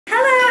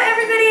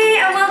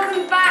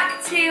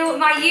to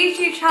my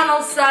YouTube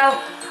channel. So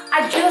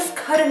I just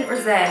couldn't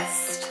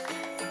resist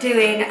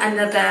doing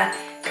another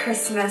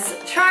Christmas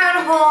try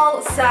on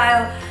haul. So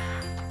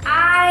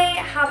I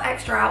have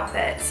extra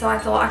outfits, so I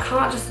thought I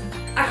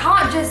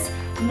can't just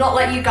not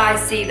let you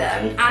guys see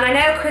them. And I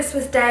know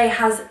Christmas Day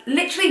has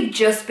literally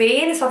just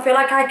been, so I feel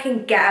like I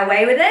can get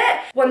away with it.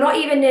 We're not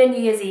even near New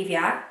Year's Eve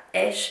yet,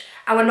 ish,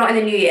 and we're not in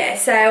the new year,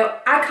 so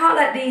I can't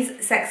let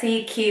these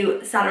sexy,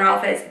 cute Santa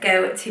outfits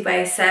go to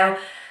waste. So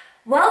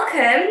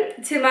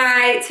welcome to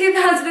my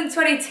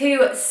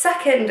 2022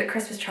 second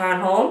Christmas try on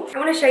haul. I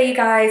want to show you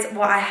guys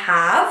what I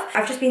have.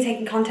 I've just been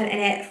taking content in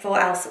it for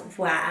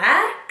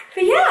elsewhere.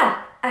 But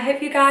yeah, I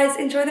hope you guys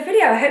enjoy the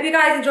video. I hope you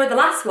guys enjoyed the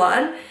last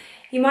one.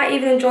 You might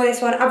even enjoy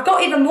this one. I've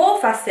got even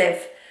more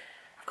festive.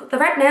 I've got the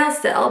red nails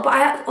still, but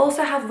I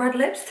also have red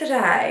lips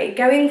today.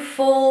 Going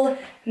full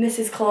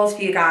Mrs. Claus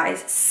for you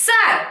guys. So,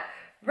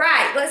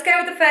 right, let's go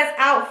with the first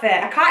outfit.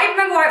 I can't even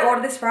remember where I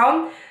ordered this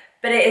from,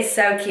 but it is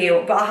so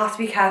cute, but I'll have to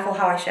be careful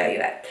how I show you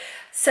it.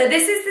 So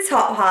this is the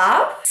top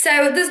half.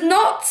 So there's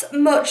not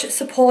much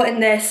support in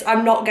this,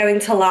 I'm not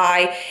going to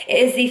lie. It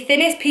is the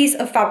thinnest piece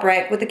of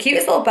fabric with the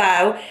cutest little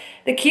bow,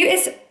 the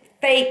cutest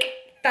fake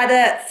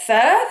feather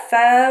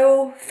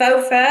faux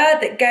fur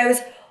that goes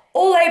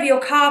all over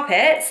your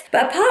carpets.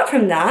 But apart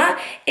from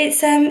that, it's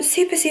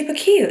super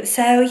cute.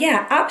 So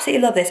yeah,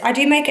 absolutely love this. I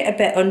do make it a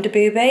bit under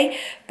booby,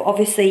 but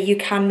obviously you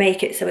can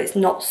make it so it's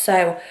not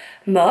so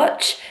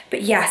much.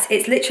 But yes,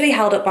 it's literally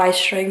held up by a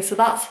string, so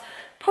that's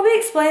probably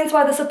explains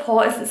why the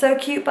support isn't so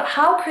cute. But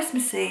how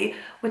Christmassy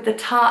with the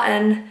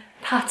tartan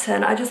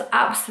pattern. I just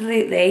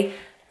absolutely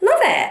love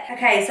it.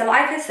 Okay, so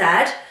like I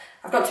said,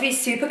 I've got to be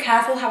super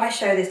careful how I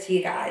show this to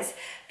you guys,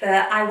 but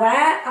I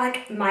wear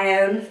like my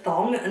own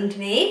thong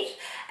underneath,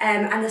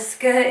 and the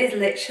skirt is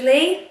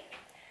literally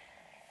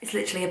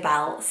a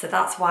belt, so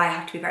that's why I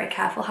have to be very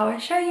careful how I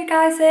show you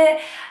guys it.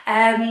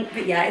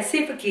 But yeah, it's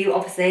super cute.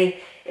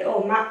 Obviously it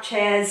all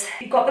matches.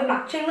 You've got the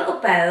matching little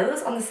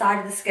bows on the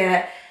side of the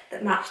skirt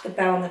that match the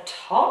bow on the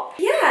top.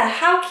 Yeah,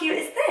 how cute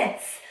is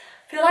this?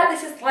 I feel like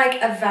this is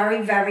like a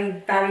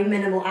very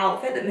minimal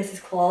outfit that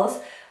Mrs.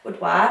 Claus would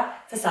wear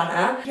for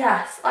Santa.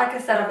 Yes, like I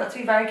said, I've got to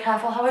be very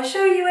careful how I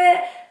show you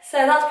it, so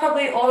that's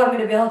probably all I'm going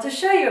to be able to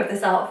show you of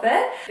this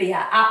outfit. But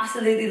yeah,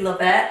 absolutely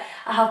love it.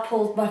 I have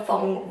pulled my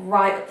thong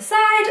right up the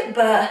side,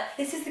 but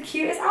this is the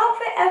cutest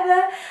outfit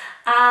ever,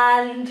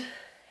 and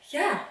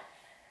yeah,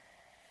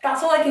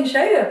 that's all I can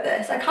show you of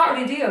this. I can't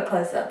really do a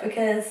close-up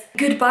because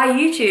goodbye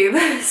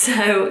YouTube.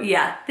 So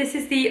yeah, this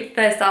is the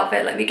first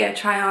outfit. Let me go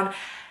try on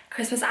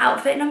Christmas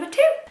outfit number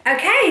 2.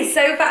 Okay,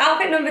 so for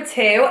outfit number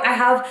 2, I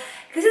have,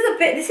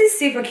 this is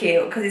super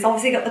cute because it's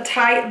obviously got the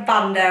tight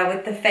bandeau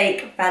with the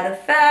fake feather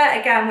fur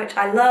again, which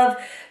I love.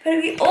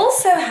 But we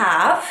also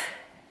have,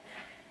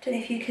 don't know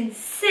if you can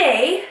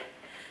see,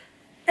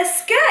 a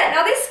skirt.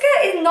 Now this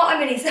skirt is not a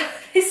mini skirt.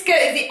 This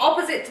skirt is the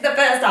opposite to the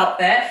first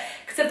outfit,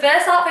 because the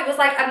first outfit was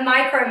like a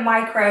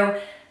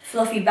micro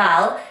fluffy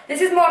belt.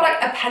 This is more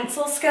like a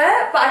pencil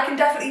skirt, but I can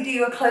definitely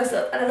do a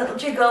close-up and a little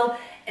jiggle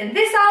in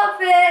this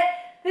outfit.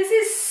 This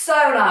is so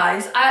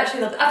nice. I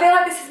actually love it. I feel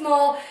like this is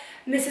more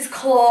Mrs.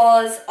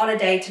 Claus on a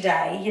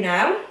day-to-day, you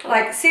know?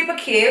 Like super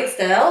cute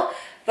still,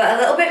 but a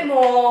little bit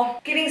more,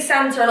 giving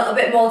Santa a little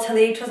bit more to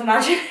leave to his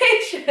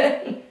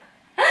imagination.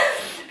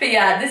 But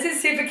yeah, this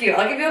is super cute.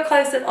 I'll give you a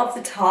close-up of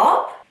the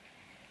top.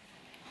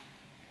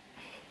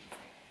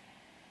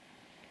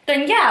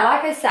 Then yeah,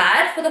 like I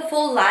said, for the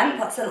full length,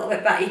 that's a little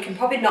bit better. You can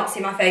probably not see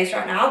my face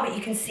right now, but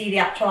you can see the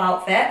actual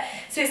outfit.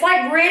 So it's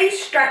like really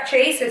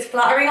stretchy, so it's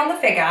flattering on the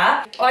figure.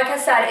 Like I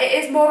said, it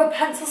is more of a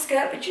pencil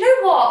skirt, but you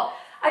know what?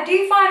 I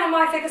do find on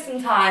my figure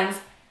sometimes,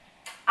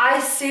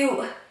 I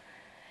suit,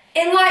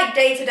 in like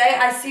day-to-day,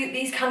 I suit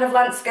these kind of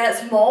length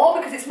skirts more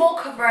because it's more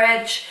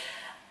coverage.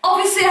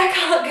 Obviously I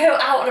can't go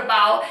out and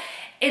about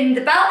in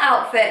the belt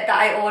outfit that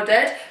I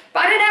ordered,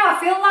 but I don't know, I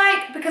feel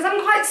like, because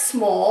I'm quite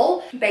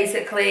small,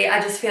 basically,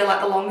 I just feel like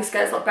the longer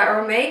skirts look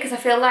better on me, because I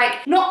feel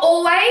like, not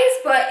always,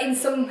 but in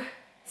some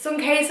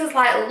cases,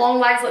 like, long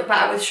legs look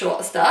better with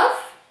shorter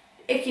stuff,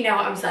 if you know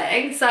what I'm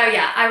saying. So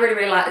yeah, I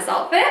really like this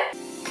outfit.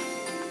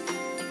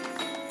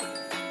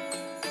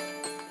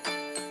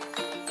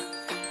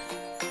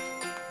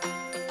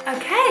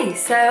 Okay,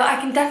 so I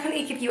can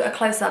definitely give you a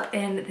close-up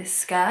in this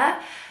skirt,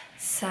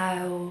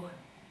 so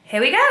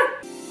here we go.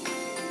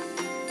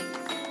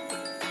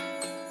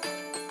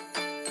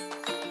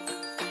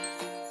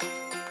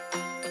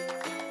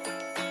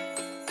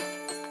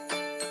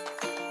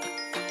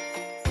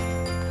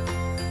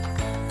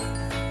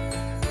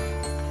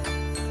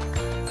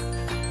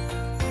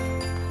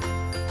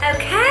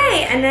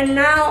 Okay, and then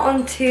now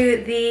on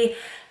to the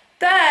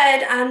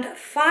third and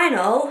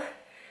final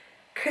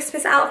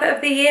Christmas outfit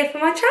of the year for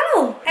my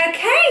channel.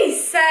 Okay,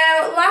 so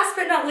last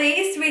but not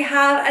least, we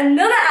have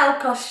another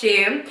elf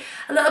costume.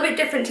 A little bit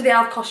different to the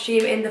elf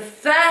costume in the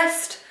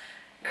first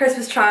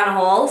Christmas try on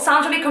haul.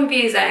 Sounds really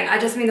confusing. I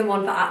just mean the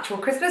one for actual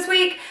Christmas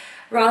week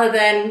rather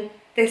than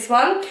this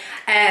one.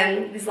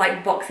 This is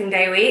like Boxing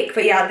Day week.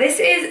 But yeah, this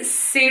is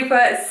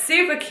super,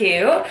 super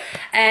cute.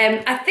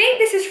 I think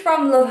this is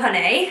from Love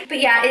Honey. But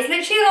yeah, it's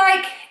literally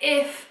like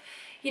if,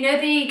 you know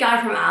the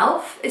guy from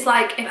Elf? It's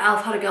like if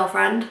Elf had a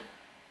girlfriend.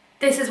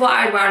 This is what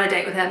I would wear on a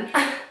date with him.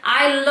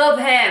 I love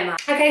him.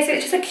 Okay, so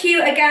it's just a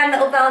cute, again,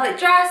 little velvet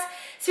dress.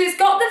 So it's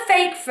got the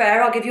fake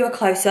fur. I'll give you a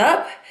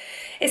close-up.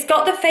 It's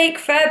got the fake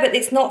fur, but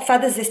it's not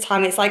feathers this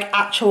time. It's like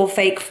actual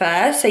fake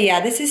fur. So yeah,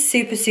 this is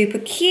super, super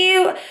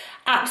cute.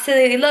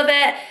 Absolutely love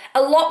it.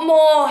 A lot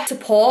more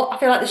support. I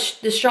feel like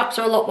the straps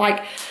are a lot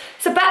like,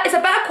 it's a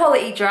better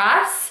quality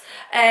dress,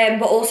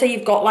 but also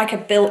you've got like a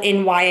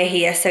built-in wire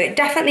here. So it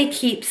definitely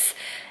keeps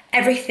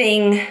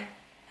everything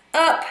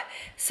up,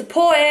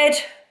 supported,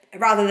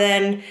 rather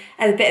than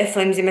a bit of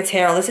flimsy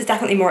material. This is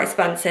definitely more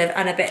expensive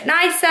and a bit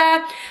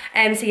nicer.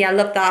 So yeah, I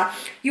love that.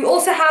 You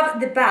also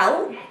have the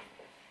belt,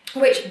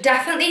 which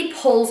definitely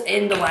pulls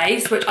in the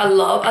waist, which I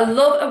love. I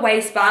love a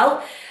waist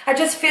belt. I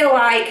just feel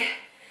like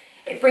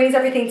it brings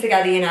everything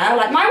together, you know?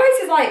 Like my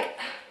waist is like,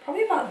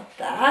 probably about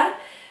there,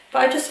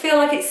 but I just feel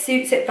like it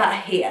suits it better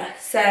here.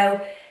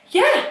 So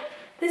yeah,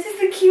 this is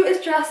the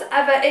cutest dress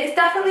ever. It's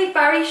definitely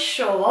very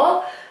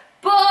short,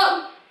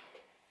 but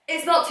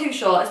it's not too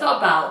short, it's not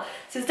a belt.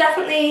 So it's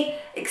definitely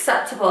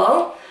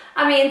acceptable.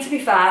 I mean, to be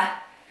fair,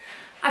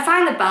 I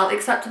find the belt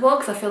acceptable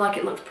because I feel like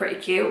it looks pretty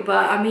cute,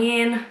 but I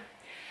mean,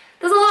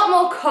 there's a lot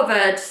more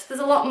covered.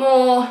 There's a lot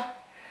more,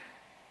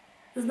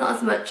 there's not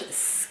as much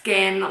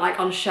skin like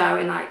on show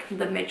in like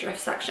the midriff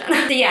section.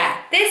 So yeah,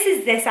 this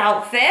is this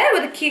outfit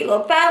with a cute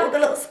little belt with the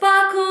little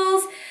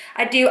sparkles.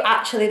 I do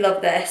actually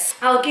love this.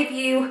 I'll give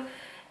you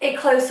a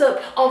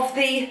close-up of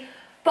the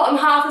bottom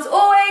half as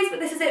always, but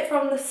this is it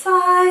from the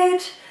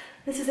side.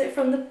 This is it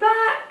from the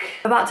back.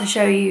 I'm about to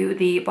show you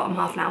the bottom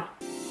half now.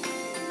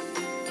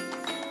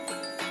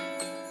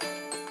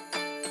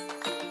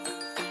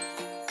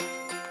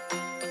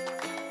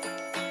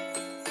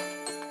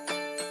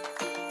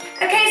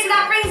 Okay, so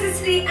that brings us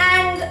to the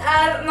end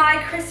of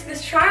my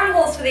Christmas try-on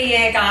hauls for the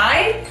year,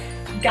 guys.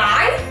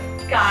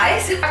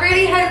 I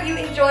really hope you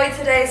enjoyed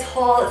today's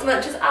haul as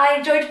much as I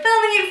enjoyed filming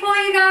it for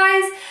you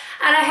guys.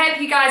 And I hope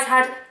you guys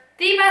had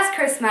the best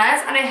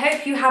Christmas, and I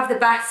hope you have the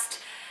best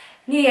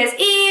New Year's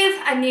Eve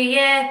and New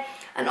Year.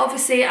 And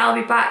obviously I'll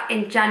be back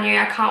in January.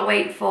 I can't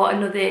wait for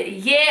another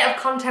year of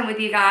content with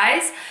you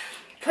guys.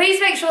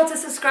 Please make sure to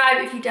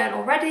subscribe if you don't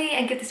already,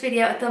 and give this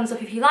video a thumbs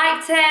up if you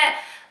liked it.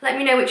 Let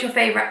me know which your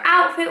favourite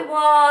outfit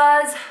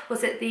was.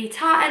 Was it the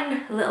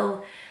tartan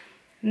little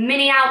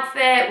mini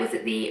outfit? Was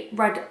it the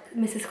red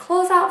Mrs.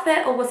 Claus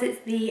outfit? Or was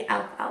it the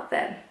elf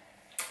outfit?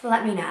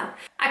 Let me know.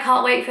 I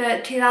can't wait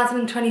for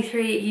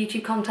 2023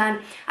 YouTube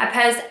content. I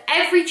post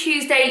every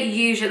Tuesday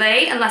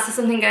usually, unless there's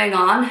something going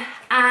on.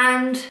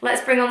 And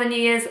let's bring on the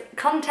New Year's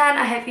content.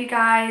 I hope you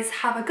guys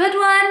have a good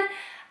one.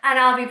 And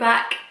I'll be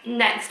back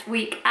next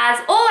week as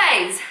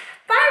always.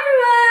 Bye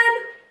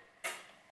everyone!